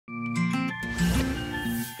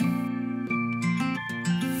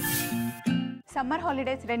Summer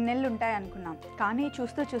holidays 2 నెలలు ఉంటాయి అనుకున్నాం, కానీ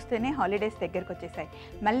చూస్తూనే హాలిడేస్ దగ్గరకు వచ్చేసాయి.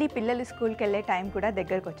 మళ్ళీ పిల్లలు స్కూల్కి వెళ్ళే టైం కూడా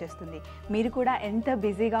దగ్గరకు వచ్చేస్తుంది. మీరు కూడా ఎంత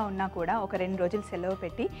బిజీగా ఉన్నా కూడా ఒక 2 రోజులు సెలవు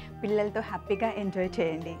పెట్టి పిల్లలతో హ్యాపీగా ఎంజాయ్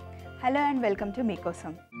చేయండి. హలో అండ్ వెల్కమ్ టు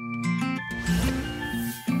మీకోసం.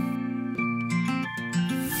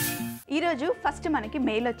 ఈరోజు ఫస్ట్ మనకి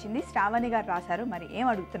మెయిల్ వచ్చింది, శ్రావణి గారు రాశారు. మరి ఏం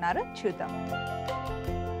అడుగుతున్నారో చూద్దాం.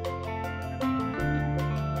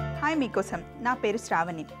 హాయ్ మీకోసం, నా పేరు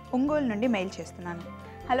శ్రావణి, ఒంగోలు నుండి మెయిల్ చేస్తున్నాను.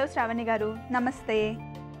 హలో శ్రావణి గారు, నమస్తే.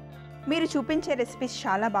 మీరు చూపించే రెసిపీస్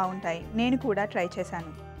చాలా బాగుంటాయి, నేను కూడా ట్రై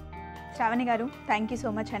చేశాను. శ్రావణి గారు, థ్యాంక్ యూ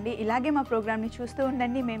సో మచ్ అండి. ఇలాగే మా ప్రోగ్రామ్ని చూస్తూ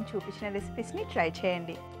ఉండండి, మేము చూపించిన రెసిపీస్ని ట్రై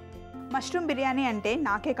చేయండి. మష్రూమ్ బిర్యానీ అంటే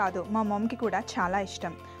నాకే కాదు, మా మమ్మీకి కూడా చాలా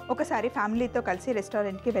ఇష్టం. ఒకసారి ఫ్యామిలీతో కలిసి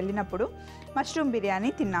రెస్టారెంట్కి వెళ్ళినప్పుడు మష్రూమ్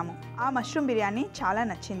బిర్యానీ తిన్నాము. ఆ మష్రూమ్ బిర్యానీ చాలా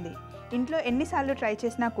నచ్చింది. ఇంట్లో ఎన్నిసార్లు ట్రై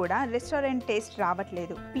చేసినా కూడా రెస్టారెంట్ టేస్ట్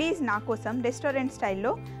రావట్లేదు. ప్లీజ్ నా కోసం రెస్టారెంట్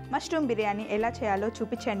స్టైల్లో మష్రూమ్ బిర్యానీ ఎలా చేయాలో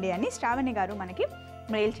చూపించండి అని శ్రావణి గారు మనకి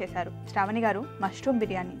మెయిల్ చేశారు. శ్రావణి గారు, మష్రూమ్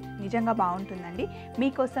బిర్యానీ నిజంగా బాగుంటుందండి.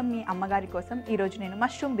 మీకోసం, మీ అమ్మగారి కోసం ఈరోజు నేను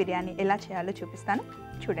మష్రూమ్ బిర్యానీ ఎలా చేయాలో చూపిస్తాను,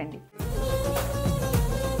 చూడండి.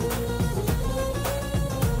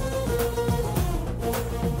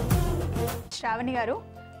 శ్రావణి గారు,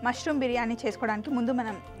 మష్రూమ్ బిర్యానీ చేసుకోవడానికి ముందు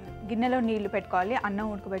మనం గిన్నెలో నీళ్లు పెట్టుకోవాలి, అన్నం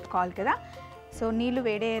ఉడకబెట్టుకోవాలి కదా. సో నీళ్లు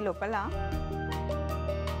వేడే లోపల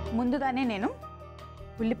ముందుగానే నేను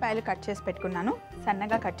ఉల్లిపాయలు కట్ చేసి పెట్టుకున్నాను.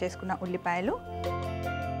 సన్నగా కట్ చేసుకున్న ఉల్లిపాయలు,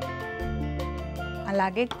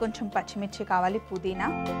 అలాగే కొంచెం పచ్చిమిర్చి కావాలి, పుదీనా.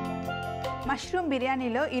 మష్రూమ్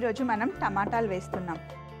బిర్యానీలో ఈరోజు మనం టమాటాలు వేస్తున్నాం.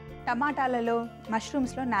 టమాటాలలో,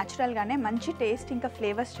 మష్రూమ్స్లో న్యాచురల్గానే మంచి టేస్ట్ ఇంకా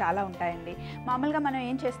ఫ్లేవర్స్ చాలా ఉంటాయండి. మామూలుగా మనం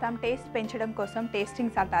ఏం చేస్తాం, టేస్ట్ పెంచడం కోసం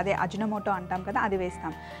టేస్టింగ్ సాల్ట్, అదే అజినోమోటో అంటాం కదా, అది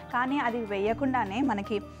వేస్తాం. కానీ అది వేయకుండానే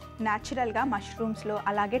మనకి న్యాచురల్గా మష్రూమ్స్లో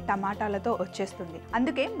అలాగే టమాటాలతో వచ్చేస్తుంది.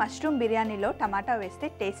 అందుకే మష్రూమ్ బిర్యానీలో టమాటా వేస్తే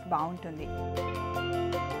టేస్ట్ బాగుంటుంది.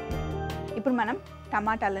 ఇప్పుడు మనం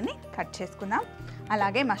టమాటాలని కట్ చేసుకుందాం,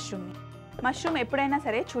 అలాగే మష్రూమ్ ఎప్పుడైనా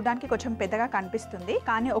సరే చూడడానికి కొంచెం పెద్దగా కనిపిస్తుంది,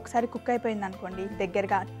 కానీ ఒకసారి కుక్ అయిపోయింది అనుకోండి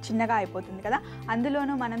దగ్గరగా చిన్నగా అయిపోతుంది కదా.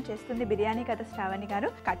 అందులోనూ మనం చేస్తుంది బిర్యానీ కదా శ్రావణి గారు,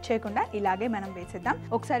 కట్ చేయకుండా ఇలాగే మనం వేసేద్దాం.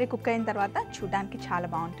 ఒకసారి కుక్ అయిన తర్వాత చూడడానికి చాలా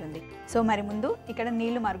బాగుంటుంది. సో మరి ముందు ఇక్కడ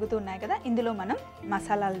నీళ్లు మరుగుతూ ఉన్నాయి కదా, ఇందులో మనం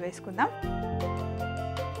మసాలాలు వేసుకుందాం.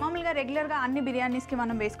 మామూలుగా రెగ్యులర్గా అన్ని బిర్యానీస్కి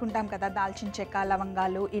మనం వేసుకుంటాం కదా, దాల్చిన చెక్క,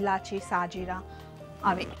 లవంగాలు, ఇలాచి, సాజీరా.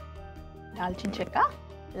 అవి దాల్చిన చెక్క,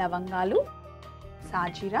 లవంగాలు,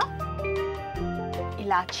 సాజీరా,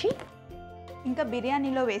 ఇలాచి, ఇంకా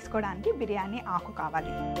బిర్యానీలో వేసుకోవడానికి బిర్యానీ ఆకు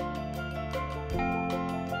కావాలి.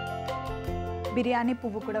 బిర్యానీ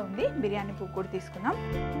పువ్వు కూడా ఉంది, బిర్యానీ పువ్వు కూడా తీసుకున్నాం.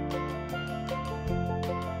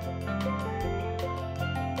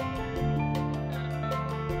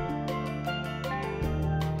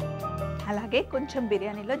 అలాగే కొంచెం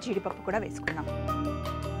బిర్యానీలో జీడిపప్పు కూడా వేసుకున్నాం.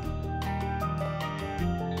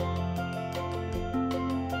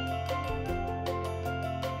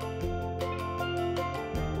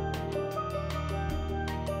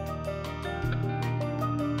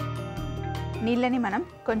 నీళ్ళని మనం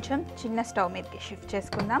కొంచెం చిన్న స్టవ్ మీదకి షిఫ్ట్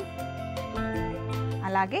చేసుకుందాం.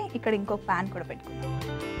 అలాగే ఇక్కడ ఇంకో ప్యాన్ కూడా పెట్టుకుందాం.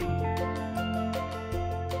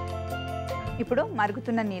 ఇప్పుడు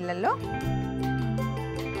మరుగుతున్న నీళ్ళల్లో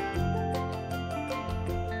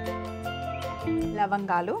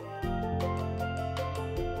లవంగాలు,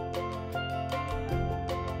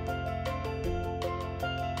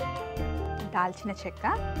 దాల్చిన చెక్క,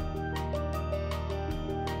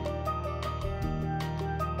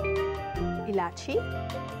 ఇలాచి,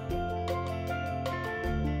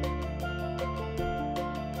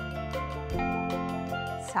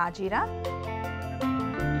 సాజీరా,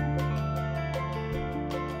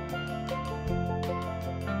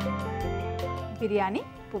 బిర్యానీ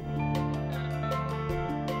పువ్వు,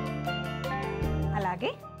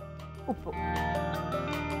 అలాగే ఉప్పు.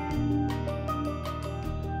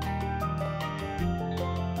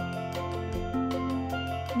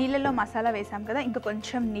 నీళ్ళలో మసాలా వేసాం కదా, ఇంకా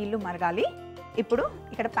కొంచెం నీళ్లు మరగాలి. ఇప్పుడు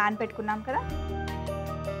ఇక్కడ ప్యాన్ పెట్టుకున్నాం కదా,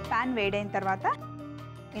 ప్యాన్ వేడైన తర్వాత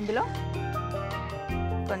ఇందులో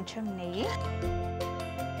కొంచెం నెయ్యి,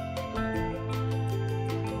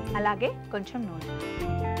 అలాగే కొంచెం నూనె.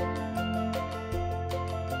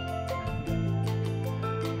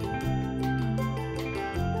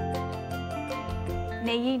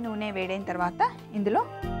 నెయ్యి, నూనె వేడైన తర్వాత ఇందులో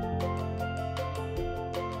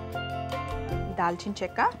దాల్చిన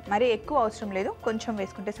చెక్క, మరి ఎక్కువ అవసరం లేదు, కొంచెం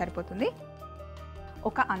వేసుకుంటే సరిపోతుంది.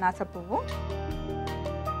 ఒక అనాస పువ్వు,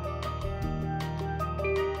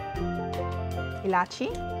 ఇలాచి,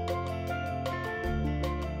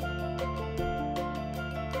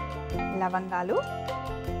 లవంగాలు,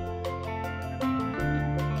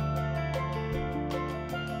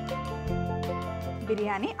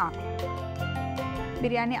 బిర్యానీ ఆకు.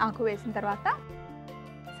 బిర్యానీ ఆకు వేసిన తర్వాత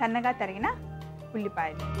సన్నగా తరిగిన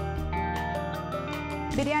ఉల్లిపాయలు.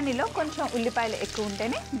 బిర్యానీలో కొంచెం ఉల్లిపాయలు ఎక్కువ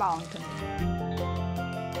ఉంటేనే బాగుంటుంది.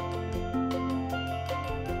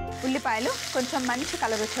 ఉల్లిపాయలు కొంచెం మంచి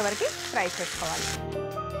కలర్ వచ్చే వరకు ఫ్రై చేసుకోవాలి.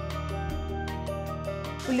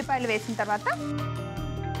 ఉల్లిపాయలు వేసిన తర్వాత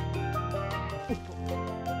ఉప్పు,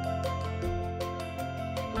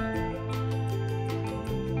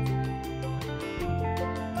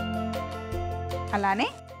 అలానే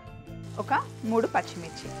ఒక 3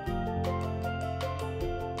 పచ్చిమిర్చి,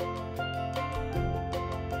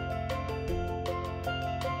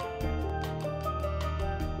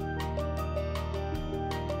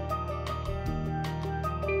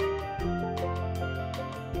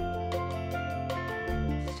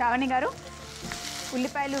 శ్రావణి గారు,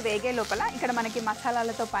 ఉల్లిపాయలు వేగే లోపల ఇక్కడ మనకి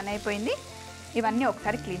మసాలాలతో పని అయిపోయింది. ఇవన్నీ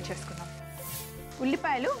ఒకసారి క్లీన్ చేసుకుందాం.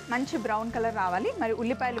 ఉల్లిపాయలు మంచి బ్రౌన్ కలర్ రావాలి. మరి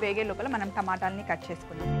ఉల్లిపాయలు వేగే లోపల మనం టమాటాలని కట్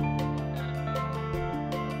చేసుకుందాం.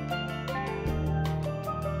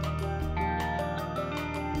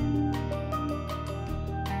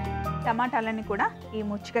 టమాటాలని కూడా ఈ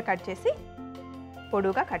ముచ్చిగా కట్ చేసి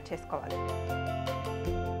పొడుగా కట్ చేసుకోవాలి.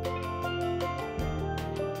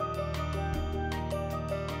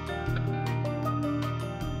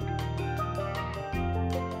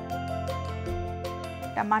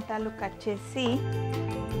 టమాటాలు కట్ చేసి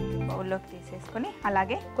బౌల్లోకి తీసేసుకొని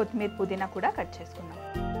అలాగే కొత్తిమీర పుదీనా కూడా కట్ చేసుకుందాం.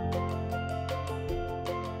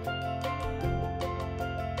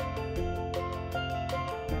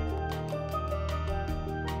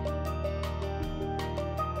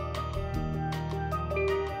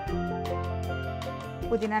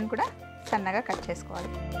 పుదీనాను కూడా సన్నగా కట్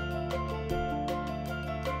చేసుకోవాలి.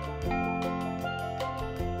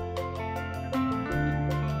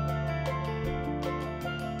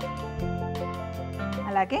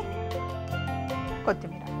 అలాగే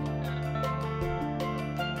కొత్తిమీర.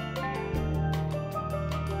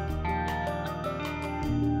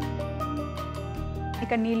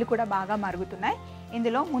 ఇక నీళ్లు కూడా బాగా మరుగుతున్నాయి.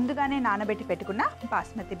 ఇందులో ముందుగానే నానబెట్టి పెట్టుకున్న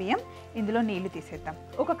బాస్మతి బియ్యం ఇందులో నీళ్లు తీసేద్దాం.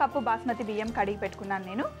 1 కప్పు బాస్మతి బియ్యం కడిగి పెట్టుకున్నాను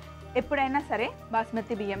నేను. ఎప్పుడైనా సరే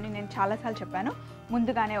బాస్మతి బియ్యంని నేను చాలాసార్లు చెప్పాను,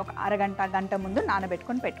 ముందుగానే ఒక అరగంట గంట ముందు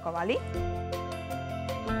నానబెట్టుకొని పెట్టుకోవాలి.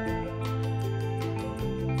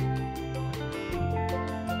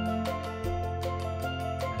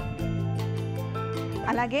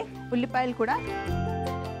 అలాగే ఉల్లిపాయలు కూడా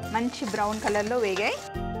మంచి బ్రౌన్ కలర్లో వేగాయి.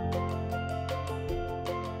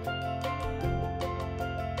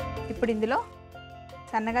 ఇప్పుడు ఇందులో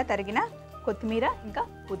సన్నగా తరిగిన కొత్తిమీర ఇంకా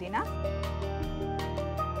పుదీనా,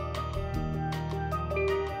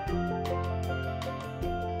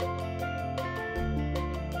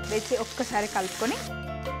 వేసి ఒక్కసారి కలుపుకొని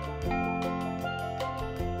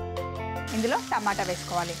ఇందులో టమాటా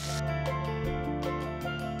వేసుకోవాలి.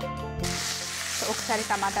 ఒకసారి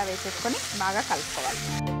టమాటా వేసేసుకొని బాగా కలుపుకోవాలి.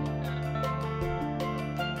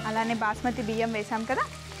 అలానే బాస్మతి బియ్యం వేసాం కదా,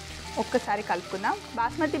 ఒక్కసారి కలుపుకుందాం.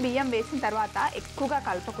 బాస్మతి బియ్యం వేసిన తర్వాత ఎక్కువగా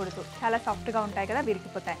కలపకూడదు, చాలా సాఫ్ట్గా ఉంటాయి కదా,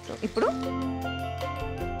 విరిగిపోతాయి. ఇప్పుడు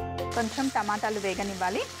కొంచెం టమాటాలు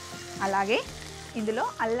వేగనివ్వాలి. అలాగే ఇందులో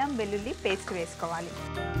అల్లం వెల్లుల్లి పేస్ట్ వేసుకోవాలి.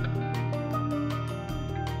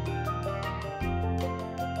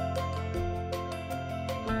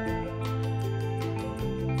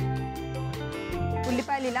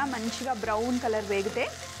 ఉల్లిపాయలు ఇలా మంచిగా బ్రౌన్ కలర్ వేగితే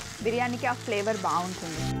బిర్యానీకి ఆ ఫ్లేవర్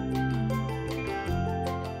బాగుంటుంది.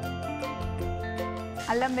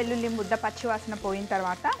 అల్లం వెల్లుల్లి ముద్ద పచ్చివాసన పోయిన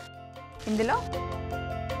తర్వాత ఇందులో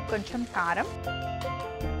కొంచెం కారం,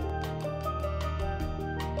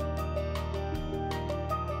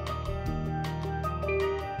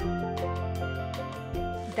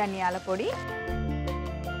 ధనియాల పొడి,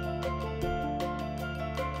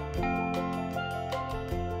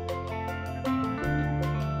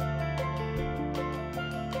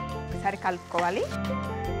 ఒకసారి కలుపుకోవాలి.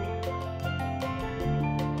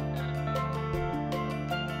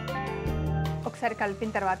 ఒకసారి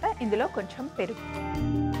కలిపిన తర్వాత ఇందులో కొంచెం పెరుగు,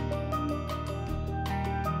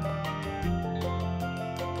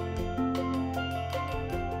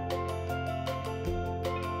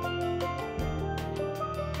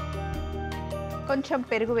 కొంచెం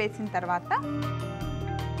పెరుగు వేసిన తర్వాత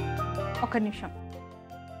 1 నిమిషం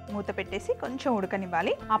మూత పెట్టేసి కొంచెం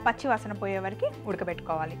ఉడకనివ్వాలి. ఆ పచ్చి వాసన పోయే వరకు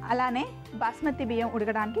ఉడకబెట్టుకోవాలి. అలానే బాస్మతి బియ్యం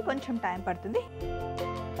ఉడకడానికి కొంచెం టైం పడుతుంది.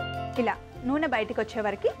 ఇలా నూనె బయటికి వచ్చే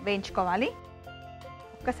వరకు వేయించుకోవాలి.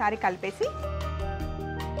 ఒక్కసారి కలిపేసి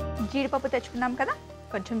జీడిపప్పు తెచ్చుకున్నాం కదా,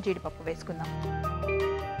 కొంచెం జీడిపప్పు వేసుకుందాం.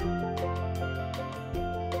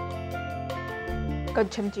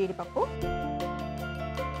 కొంచెం జీడిపప్పు,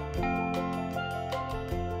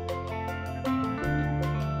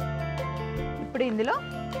 ఇప్పుడు ఇప్పుడు ఇందులో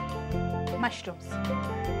మష్రూమ్స్,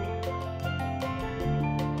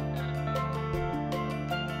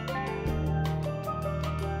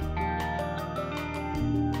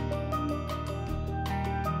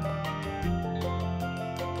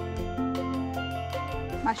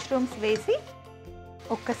 మష్రూమ్స్ వేసి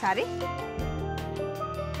ఒక్కసారి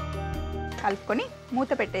కలుపుకొని మూత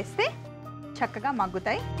పెట్టేస్తే చక్కగా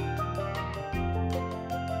మగ్గుతాయి.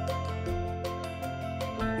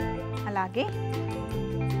 అలాగే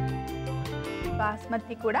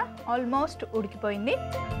బాస్మతి కూడా ఆల్మోస్ట్ ఉడికిపోయింది.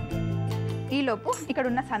 ఈలోపు ఇక్కడ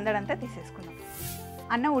ఉన్న సందడంతా తీసేసుకుందాం.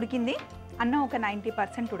 అన్నం ఉడికింది. అన్నం ఒక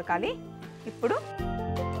 90% ఉడకాలి. ఇప్పుడు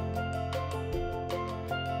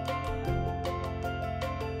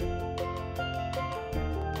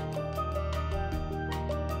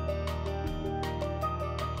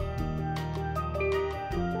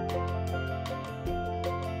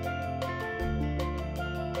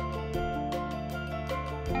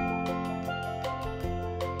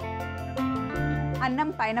అన్నం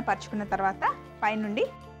పైన పరుచుకున్న తర్వాత పైనుండి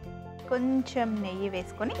కొంచెం నెయ్యి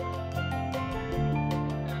వేసుకొని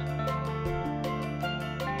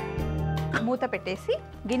మూత పెట్టేసి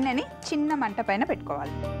గిన్నెని చిన్న మంట పైన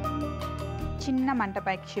పెట్టుకోవాలి. చిన్న మంట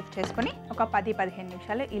పైకి షిఫ్ట్ చేసుకొని ఒక 10-15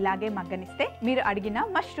 నిమిషాలు ఇలాగే మగ్గనిస్తే మీరు అడిగిన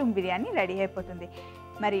మష్రూమ్ బిర్యానీ రెడీ అయిపోతుంది.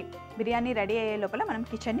 మరి బిర్యానీ రెడీ అయ్యే లోపల మనం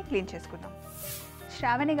కిచెన్ని క్లీన్ చేసుకుందాం.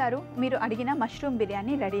 శ్రావణి గారు, మీరు అడిగిన మష్రూమ్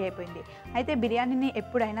బిర్యానీ రెడీ అయిపోయింది. అయితే బిర్యానీని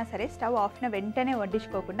ఎప్పుడైనా సరే స్టవ్ ఆఫ్న వెంటనే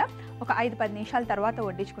వడ్డించుకోకుండా ఒక 5-10 నిమిషాల తర్వాత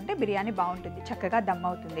వడ్డించుకుంటే బిర్యానీ బాగుంటుంది, చక్కగా దమ్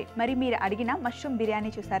అవుతుంది. మరి మీరు అడిగిన మష్రూమ్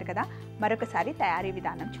బిర్యానీ చూసారు కదా, మరొకసారి తయారీ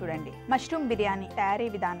విధానం చూడండి. మష్రూమ్ బిర్యానీ తయారీ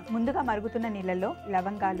విధానం: ముందుగా మరుగుతున్న నీళ్ళల్లో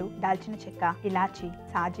లవంగాలు, దాల్చిన చెక్క, ఇలాచి,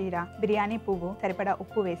 సాజీరా, బిర్యానీ పువ్వు, సరిపడా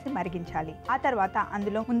ఉప్పు వేసి మరిగించాలి. ఆ తర్వాత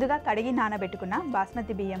అందులో ముందుగా కడిగి నానబెట్టుకున్న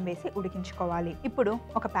బాస్మతి బియ్యం వేసి ఉడికించుకోవాలి. ఇప్పుడు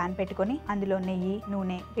ఒక పాన్ పెట్టుకొని అందులో నెయ్యి,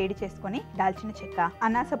 నూనె వేడి చేసుకొని దాల్చిన చెక్క,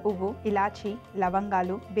 అనాస పువ్వు, ఇలాచి,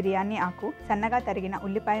 లవంగాలు, బిర్యానీ ఆకు, సన్నగా తరిగిన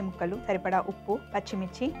ఉల్లిపాయ ముక్కలు, సరిపడా ఉప్పు,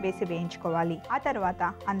 పచ్చిమిర్చి వేసి వేయించుకోవాలి. ఆ తర్వాత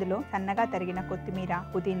అందులో సన్నగా తరిగిన కొత్తిమీర,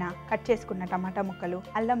 పుదీనా, కట్ చేసుకున్న టమాటా ముక్కలు,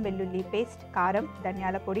 అల్లం వెల్లుల్లి పేస్ట్, కారం,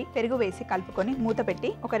 ధనియాల పొడి, పెరుగు వేసి కలుపుకొని మూత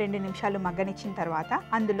పెట్టి ఒక 2 నిమిషాలు మగ్గనిచ్చిన తర్వాత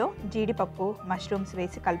అందులో జీడిపప్పు, మష్రూమ్స్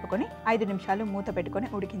వేసి కలుపుకొని 5 నిమిషాలు మూత పెట్టుకొని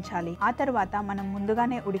ఉడికించాలి. ఆ తర్వాత మనం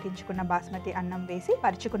ముందుగానే ఉడికించుకున్న బాస్మతి అన్నం వేసి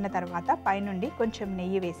పరుచుకున్న తర్వాత పైనుండి కొంచెం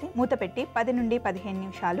నెయ్యి వేసి మూత పెట్టి 10-15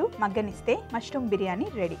 నిమిషాలు మగ్గనిస్తే మష్రూమ్ బిర్యానీ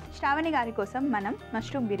రెడీ. శ్రావణి గారి కోసం మనం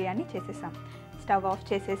మష్రూమ్ బిర్యానీ చేసేసాం. స్టవ్ ఆఫ్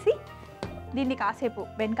చేసేసి దీన్ని కాసేపు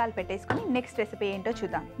వెనకాల పెట్టేసుకుని నెక్స్ట్ రెసిపీ ఏంటో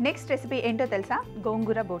చూద్దాం. నెక్స్ట్ రెసిపీ ఏంటో తెలుసా?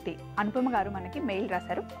 గోంగూర బోటి. అనుపమ గారు మనకి మెయిల్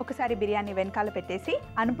రాశారు. ఒకసారి బిర్యానీ వెనకాల పెట్టేసి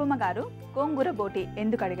అనుపమ గారు గోంగూర బోటి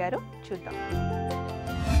ఎందుకు అడిగారో చూద్దాం.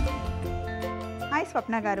 హాయ్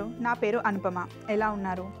స్వప్న గారు, నా పేరు అనుపమ. ఎలా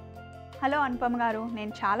ఉన్నారు? హలో అనుపమ గారు,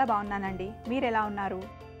 నేను చాలా బాగున్నానండి. మీరు ఎలా ఉన్నారు?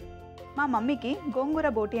 మా మమ్మీకి గోంగూర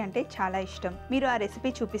బోటి అంటే చాలా ఇష్టం. మీరు ఆ రెసిపీ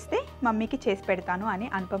చూపిస్తే మమ్మీకి చేసి పెడతాను అని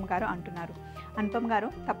అనుపమ గారు అంటున్నారు. అనుపమ గారు,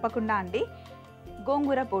 తప్పకుండా అండి.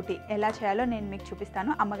 గోంగూర బోటి ఎలా చేయాలో నేను మీకు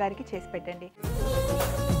చూపిస్తాను. అమ్మగారికి చేసి పెట్టండి.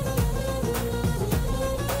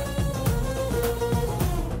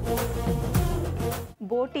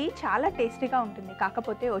 బోటి చాలా టేస్టీగా ఉంటుంది.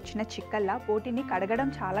 కాకపోతే వచ్చిన చిక్కల్లా బోటిని కడగడం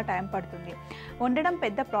చాలా టైం పడుతుంది. వండడం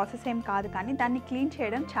పెద్ద ప్రాసెస్ ఏం కాదు, కానీ దాన్ని క్లీన్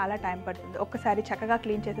చేయడం చాలా టైం పడుతుంది. ఒక్కసారి చక్కగా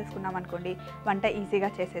క్లీన్ చేసేసుకున్నాం అనుకోండి, వంట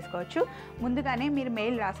ఈజీగా చేసేసుకోవచ్చు. ముందుగానే మీరు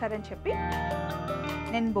మెయిల్ రాశారని చెప్పి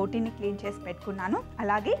నేను బోటిని క్లీన్ చేసి పెట్టుకున్నాను.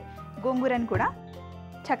 అలాగే గోంగూరని కూడా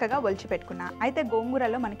చక్కగా ఒలిచి పెట్టుకున్నా. అయితే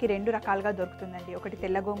గోంగూరలో మనకి 2 రకాలుగా దొరుకుతుందండి. ఒకటి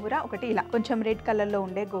తెల్ల గోంగూర, ఒకటి ఇలా కొంచెం రెడ్ కలర్లో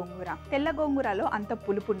ఉండే గోంగూర. తెల్ల గోంగూరలో అంత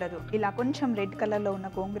పులుపు ఉండదు. ఇలా కొంచెం రెడ్ కలర్లో ఉన్న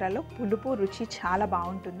గోంగూరలో పులుపు, రుచి చాలా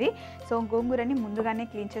బాగుంటుంది. సో గోంగూరని ముందుగానే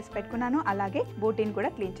క్లీన్ చేసి పెట్టుకున్నాను. అలాగే బోటిని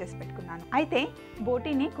కూడా క్లీన్ చేసి పెట్టుకున్నాను. అయితే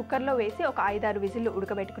బోటిని కుక్కర్లో వేసి ఒక 5-6 విజిల్లు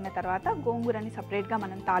ఉడకబెట్టుకున్న తర్వాత గోంగూరని సపరేట్గా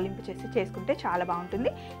మనం తాలింపు చేసి చేసుకుంటే చాలా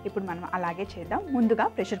బాగుంటుంది. ఇప్పుడు మనం అలాగే చేద్దాం. ముందుగా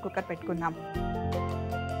ప్రెషర్ కుక్కర్ పెట్టుకుందాం.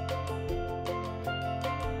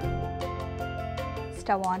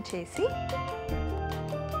 స్టవ్ ఆన్ చేసి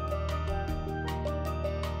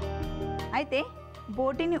అయితే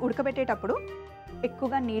బోటిని ఉడకబెట్టేటప్పుడు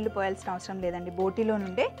ఎక్కువగా నీళ్లు పోయాల్సిన అవసరం లేదండి. బోటిలో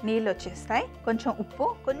నుండే నీళ్ళు వచ్చేస్తాయి. కొంచెం ఉప్పు,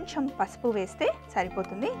 కొంచెం పసుపు వేస్తే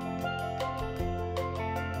సరిపోతుంది.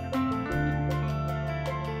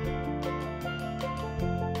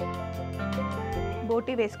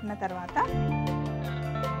 బోటి వేసుకున్న తర్వాత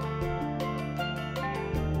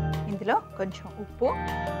ఇందులో కొంచెం ఉప్పు,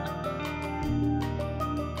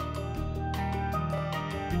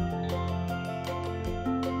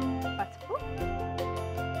 పసుపు,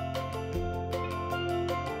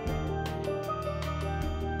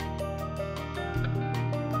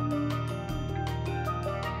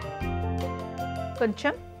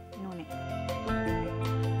 కొంచెం నూనె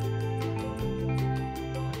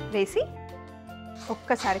వేసి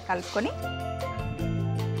ఒక్కసారి కలుపుకొని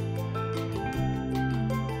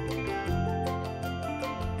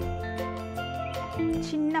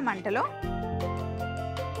చిన్న మంటలో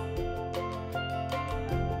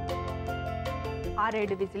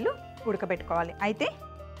 6-7 విజిల్లు ఉడకబెట్టుకోవాలి. అయితే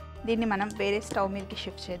దీన్ని మనం వేరే స్టవ్ మీదకి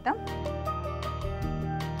షిఫ్ట్ చేద్దాం.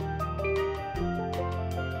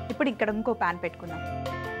 ఇప్పుడు ఇక్కడ ఇంకో ప్యాన్ పెట్టుకుందాం.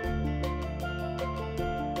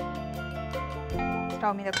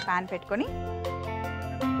 స్టవ్ మీద ఒక ప్యాన్ పెట్టుకొని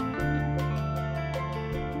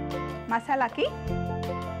మసాలాకి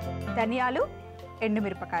ధనియాలు,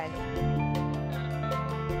 ఎండుమిరపకాయలు,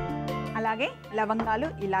 అలాగే లవంగాలు,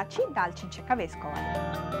 ఇలాచి, దాల్చిన చెక్క వేసుకోవాలి.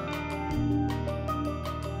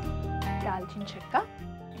 దాల్చిన చెక్క,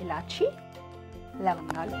 ఇలాచి,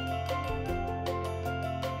 లవంగాలు,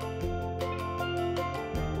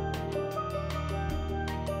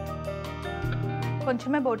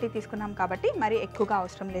 కొంచెమే బోటి తీసుకున్నాం కాబట్టి మరి ఎక్కువగా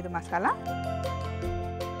అవసరం లేదు మసాలా.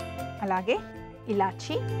 అలాగే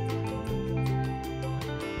ఇలాచి,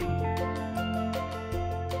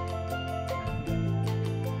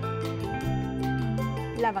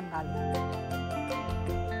 లవంగాలు.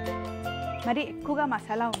 మరి ఎక్కువగా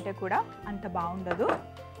మసాలా ఉంటే కూడా అంత బాగుండదు.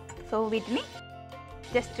 సో వీటిని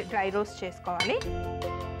జస్ట్ డ్రై రోస్ట్ చేసుకోవాలి.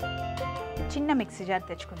 చిన్న మిక్సీ జార్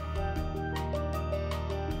తెచ్చుకుందాం.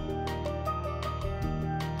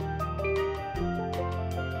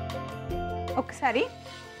 ఒకసారి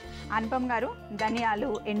అనుపమ్ గారు ధనియాలు,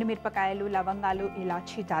 ఎండుమిరపకాయలు, లవంగాలు,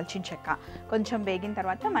 ఇలాచి, దాల్చిన చెక్క కొంచెం వేగిన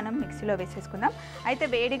తర్వాత మనం మిక్సీలో వేసేసుకుందాం. అయితే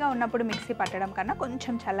వేడిగా ఉన్నప్పుడు మిక్సీ పట్టడం కన్నా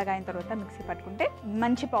కొంచెం చల్లగా అయిన తర్వాత మిక్సీ పట్టుకుంటే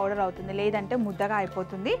మంచి పౌడర్ అవుతుంది, లేదంటే ముద్దగా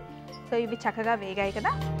అయిపోతుంది. సో ఇవి చక్కగా వేగాయి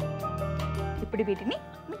కదా, ఇప్పుడు వీటిని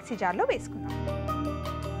మిక్సీ జార్లో వేసుకుందాం.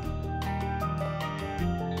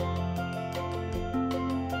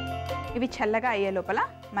 ఇవి చల్లగా అయ్యే లోపల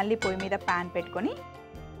మళ్ళీ పొయ్యి మీద ప్యాన్ పెట్టుకొని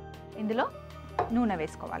ఇందులో నూనె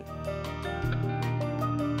వేసుకోవాలి.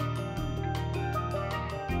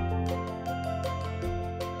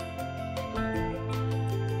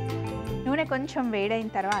 నూనె కొంచెం వేడైన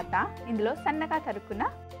తర్వాత ఇందులో సన్నగా తరుక్కున్న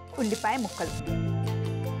ఉల్లిపాయ ముక్కలు,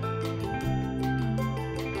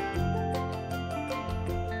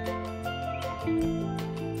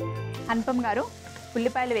 అనుపమ్ గారు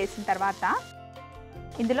ఉల్లిపాయలు వేసిన తర్వాత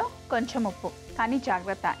ఇందులో కొంచెం ఉప్పు, కానీ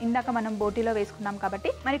జాగ్రత్త, ఇందాక మనం బోటీలో వేసుకున్నాం కాబట్టి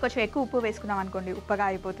మరి కొంచెం ఎక్కువ ఉప్పు వేసుకున్నాం అనుకోండి ఉప్పగా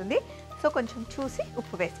అయిపోతుంది. సో కొంచెం చూసి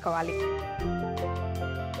ఉప్పు వేసుకోవాలి.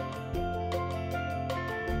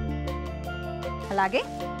 అలాగే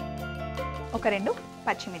ఒక 2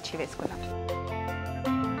 పచ్చిమిర్చి వేసుకుందాం.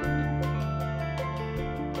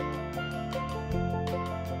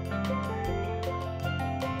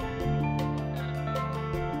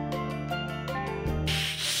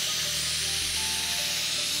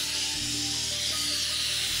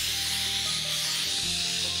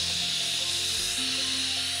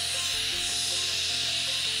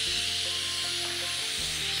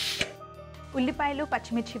 ఉల్లిపాయలు,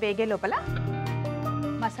 పచ్చిమిర్చి వేగే లోపల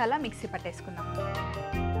మసాలా మిక్సీ పట్టేసుకుందాం.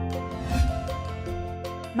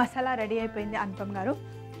 మసాలా రెడీ అయిపోయింది అనుపమ్ గారు.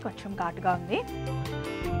 కొంచెం ఘాటుగా ఉంది.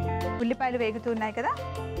 ఉల్లిపాయలు వేగుతున్నాయి కదా,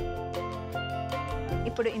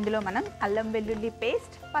 ఇప్పుడు ఇందులో మనం అల్లం వెల్లుల్లి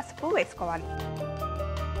పేస్ట్, పసుపు వేసుకోవాలి.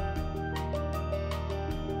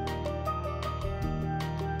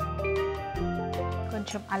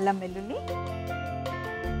 కొంచెం అల్లం వెల్లుల్లి,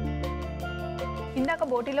 ఇందాక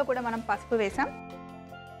బోటీలో కూడా మనం పసుపు వేసాం,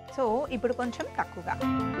 సో ఇప్పుడు కొంచెం తక్కువగా.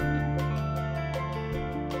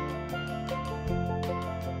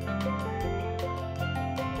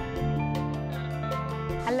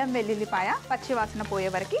 అల్లం వెల్లుల్లిపాయ పచ్చి వాసన పోయే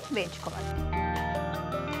వరకు వేయించుకోవాలి.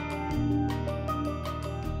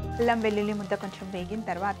 అల్లం వెల్లుల్లి ముద్ద కొంచెం వేగిన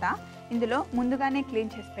తర్వాత ఇందులో ముందుగానే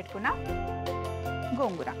క్లీన్ చేసి పెట్టుకున్న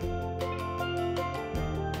గోంగూర.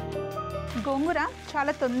 గోంగూర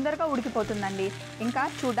చాలా తొందరగా ఉడికిపోతుందండి. ఇంకా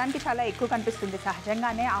చూడడానికి చాలా ఎక్కువ కనిపిస్తుంది.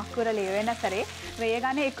 సహజంగానే ఆకుకూరలు ఏవైనా సరే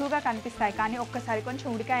వేయగానే ఎక్కువగా కనిపిస్తాయి, కానీ ఒక్కసారి కొంచెం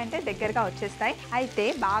ఉడికాయంటే దగ్గరగా వచ్చేస్తాయి. అయితే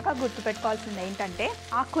బాగా గుర్తుపెట్టుకోవాల్సింది ఏంటంటే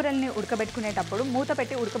ఆకుకూరల్ని ఉడకబెట్టుకునేటప్పుడు మూత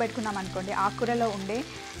పెట్టి ఉడకబెట్టుకున్నాం అనుకోండి, ఆకుకూరలో ఉండే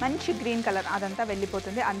మంచి గ్రీన్ కలర్ అదంతా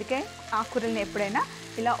వెళ్ళిపోతుంది. అందుకే ఆకుకూరల్ని ఎప్పుడైనా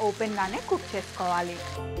ఇలా ఓపెన్గానే కుక్ చేసుకోవాలి.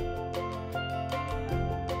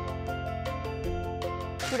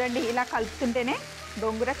 చూడండి, ఇలా కలుపుతుంటేనే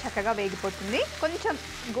గోంగూర చక్కగా వేగిపోతుంది. కొంచెం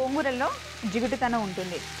గోంగూరలో జిగుటుతనం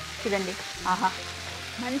ఉంటుంది. చూడండి, ఆహా,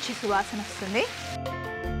 మంచి సువాసన వస్తుంది.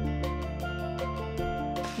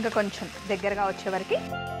 ఇంకా కొంచెం దగ్గరగా వచ్చే వరకు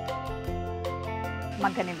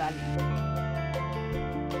మగ్గనివ్వాలి.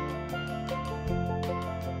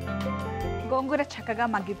 గోంగూర చక్కగా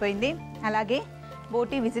మగ్గిపోయింది. అలాగే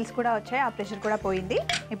బోటీ విజిల్స్ కూడా వచ్చాయి, ఆ ప్రెషర్ కూడా పోయింది.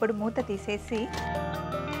 ఇప్పుడు మూత తీసేసి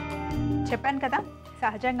చెప్పాను కదా,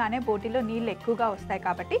 సహజంగానే బోటీలో నీళ్ళు ఎక్కువగా వస్తాయి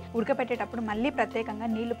కాబట్టి ఉడకపెట్టేటప్పుడు మళ్ళీ ప్రత్యేకంగా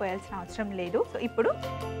నీళ్లు పోయాల్సిన అవసరం లేదు. సో ఇప్పుడు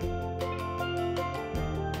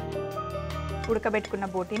ఉడకబెట్టుకున్న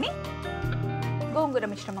బోటీని గోంగూర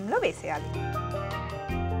మిశ్రమంలో వేసేయాలి.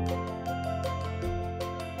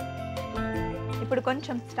 ఇప్పుడు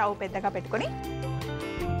కొంచెం స్టవ్ పెద్దగా పెట్టుకొని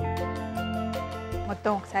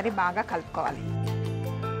మొత్తం ఒకసారి బాగా కలుపుకోవాలి.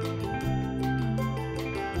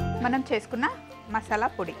 మనం చేసుకున్న మసాలా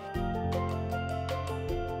పొడి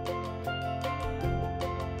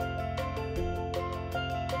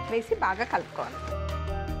వేసి బాగా కలుపుకోవాలి.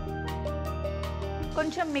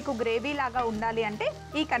 కొంచెం మీకు గ్రేవీ లాగా ఉండాలి అంటే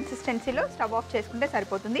ఈ కన్సిస్టెన్సీలో స్టవ్ ఆఫ్ చేసుకుంటే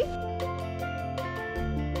సరిపోతుంది.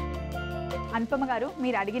 అనుపమ గారు,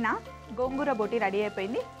 మీరు అడిగిన గోంగూర బోటీ రెడీ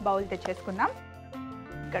అయిపోయింది. బౌల్ తెచ్చేసుకుందాం.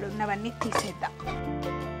 ఇక్కడ ఉన్నవన్నీ తీసేద్దాం.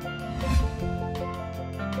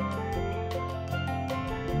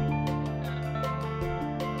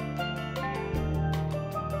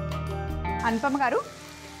 అనుపమ గారు,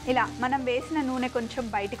 ఇలా మనం వేసిన నూనె కొంచెం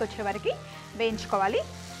బయటికి వచ్చే వరకు వేయించుకోవాలి.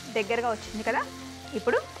 దగ్గరగా వచ్చింది కదా,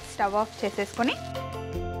 ఇప్పుడు స్టవ్ ఆఫ్ చేసేసుకొని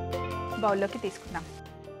బౌల్లోకి తీసుకుందాం.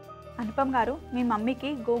 అనుపమ గారు, మీ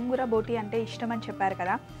మమ్మీకి గోంగూర బోటీ అంటే ఇష్టం అని చెప్పారు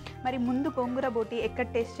కదా, మరి ముందు గోంగూర బోటీ ఎక్కడ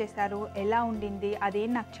టేస్ట్ చేశారు, ఎలా ఉండింది,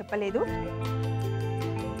 అదేం నాకు చెప్పలేదు.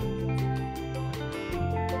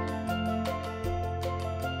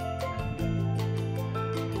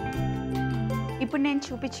 ఇప్పుడు నేను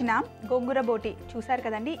చూపించిన గోంగూర బోటీ చూసారు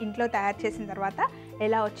కదండి, ఇంట్లో తయారు చేసిన తర్వాత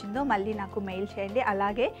ఎలా వచ్చిందో మళ్ళీ నాకు మెయిల్ చేయండి.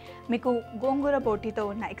 అలాగే మీకు గోంగూర బోటీతో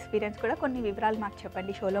ఉన్న ఎక్స్పీరియన్స్ కూడా కొన్ని వివరాలు మాకు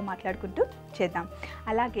చెప్పండి, షోలో మాట్లాడుకుంటూ చేద్దాం.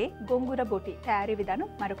 అలాగే గోంగూర బోటీ తయారీ విధానం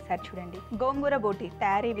మరొకసారి చూడండి. గోంగూర బోటీ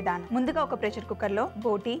తయారీ విధానం: ముందుగా ఒక ప్రెషర్ కుక్కర్లో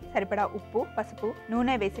బోటీ, సరిపడా ఉప్పు, పసుపు,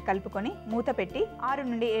 నూనె వేసి కలుపుకొని మూత పెట్టి 6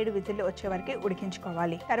 నుండి 7 విజిల్లు వచ్చే వరకు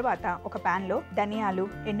ఉడికించుకోవాలి. తర్వాత ఒక పాన్ లో ధనియాలు,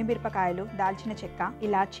 ఎండుమిరపకాయలు, దాల్చిన చెక్క,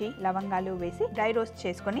 ఇలాచి, లవంగాలు వేసి డ్రై రోస్ట్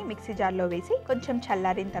చేసుకొని మిక్సీ జార్లో వేసి కొంచెం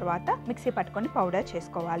చల్లారిన తర్వాత మిక్సీ పట్టుకొని పౌడర్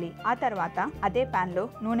చేసుకోవాలి. ఆ తర్వాత అదే పాన్ లో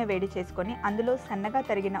నూనె వేడి చేసుకొని అందులో సన్నగా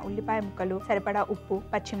తరిగిన ఉల్లిపాయ ముక్కలు, సరిపడా ఉప్పు,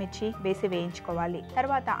 పచ్చిమిర్చి వేసి వేయించుకోవాలి.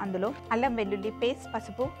 తర్వాత అందులో అల్లం వెల్లుల్లి పేస్ట్,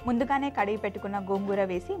 పసుపు, ముందుగానే కడిగి పెట్టుకున్న గోంగూర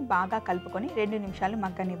వేసి బాగా కలుపుకొని 2 నిమిషాలు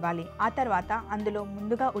మగ్గనివ్వాలి. ఆ తర్వాత అందులో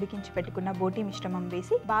ముందుగా ఉడికించి పెట్టుకున్న బోటీ మిశ్రమం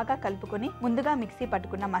వేసి బాగా కలుపుకొని ముందుగా మిక్సీ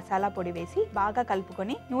పట్టుకున్న మసాలా పొడి వేసి బాగా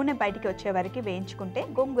కలుపుకొని నూనె బయటికి వచ్చే వరకు వేయించుకుంటే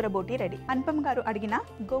గోంగూర బోటీ రెడీ. అనుపమ గారు అడిగిన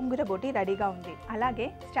గోంగూర బోటీ రెడీగా ఉంది. అలాగే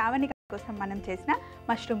శ్రావణి కోసం మనం చేసిన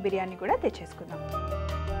మష్రూమ్ బిర్యానీ కూడా తెచ్చేసుకుందాం.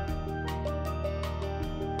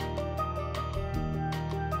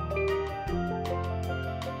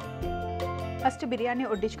 ఫస్ట్ బిర్యానీ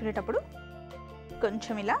వడ్డించుకునేటప్పుడు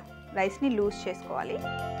కొంచెం ఇలా రైస్ని లూజ్ చేసుకోవాలి.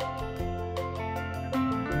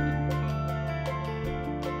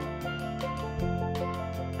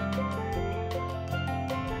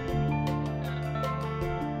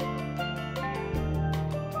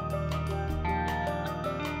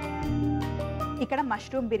 ఇక్కడ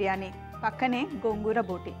మష్రూమ్ బిర్యానీ, పక్కనే గోంగూర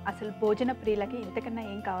బోటీ. అసలు భోజన ప్రియులకి ఇంతకన్నా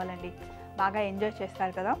ఏం కావాలండి, బాగా ఎంజాయ్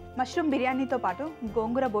చేస్తారు కదా. మష్రూమ్ బిర్యానీతో పాటు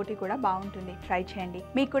గోంగూర బోటీ కూడా బాగుంటుంది, ట్రై చేయండి.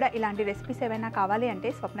 మీకు కూడా ఇలాంటి రెసిపీస్ ఏమైనా కావాలి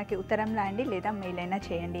అంటే స్వప్నకి ఉత్తరం రాయండి లేదా మెయిల్ అయినా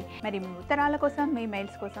చేయండి. మరి మీ ఉత్తరాల కోసం, మీ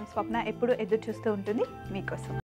మెయిల్స్ కోసం స్వప్న ఎప్పుడు ఎదురు చూస్తూ ఉంటుంది మీకోసం.